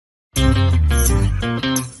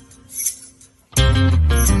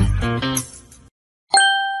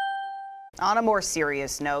On a more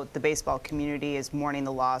serious note, the baseball community is mourning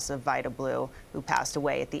the loss of Vida Blue, who passed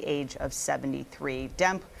away at the age of 73.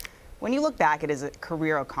 Demp, when you look back at his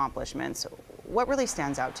career accomplishments, what really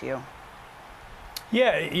stands out to you?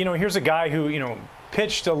 Yeah, here's a guy who,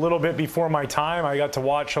 pitched a little bit before my time. I got to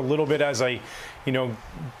watch a little bit as I,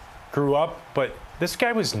 grew up, but this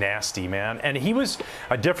guy was nasty, man. And he was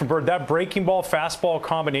a different bird. That breaking ball, fastball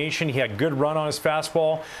combination, he had good run on his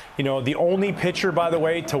fastball. The only pitcher, by the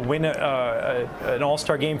way, to win an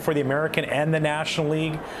All-Star game for the American and the National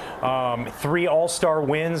League. 3 All-Star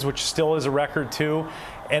wins, which still is a record, too.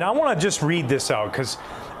 And I want to just read this out because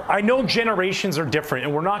I know generations are different,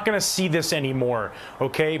 and we're not going to see this anymore,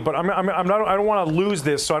 okay? But I don't want to lose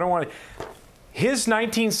this, so I don't want to. His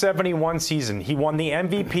 1971 season, he won the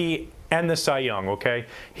MVP and the Cy Young, okay?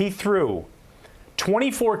 He threw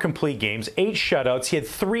 24 complete games, 8 shutouts. He had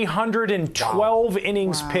 312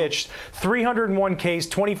 innings pitched, 301 Ks,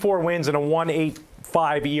 24 wins, and a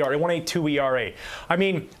 1.85 ERA, 1.82 ERA. I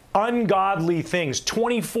mean, ungodly things.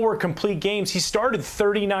 24 complete games. He started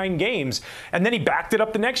 39 games, and then he backed it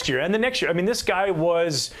up the next year. And the next year, I mean, this guy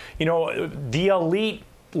was, the elite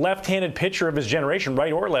left-handed pitcher of his generation,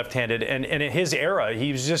 right or left-handed, and in his era,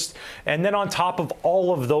 he was just, and then on top of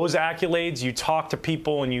all of those accolades, you talk to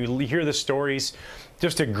people and you hear the stories.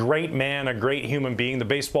 Just a great man, a great human being. The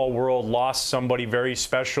baseball world lost somebody very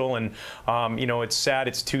special, and it's sad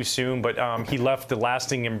it's too soon, but he left a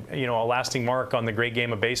lasting mark on the great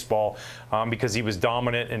game of baseball because he was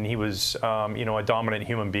dominant, and he was a dominant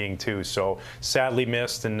human being too. So sadly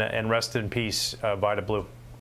missed, and rest in peace, Vida Blue.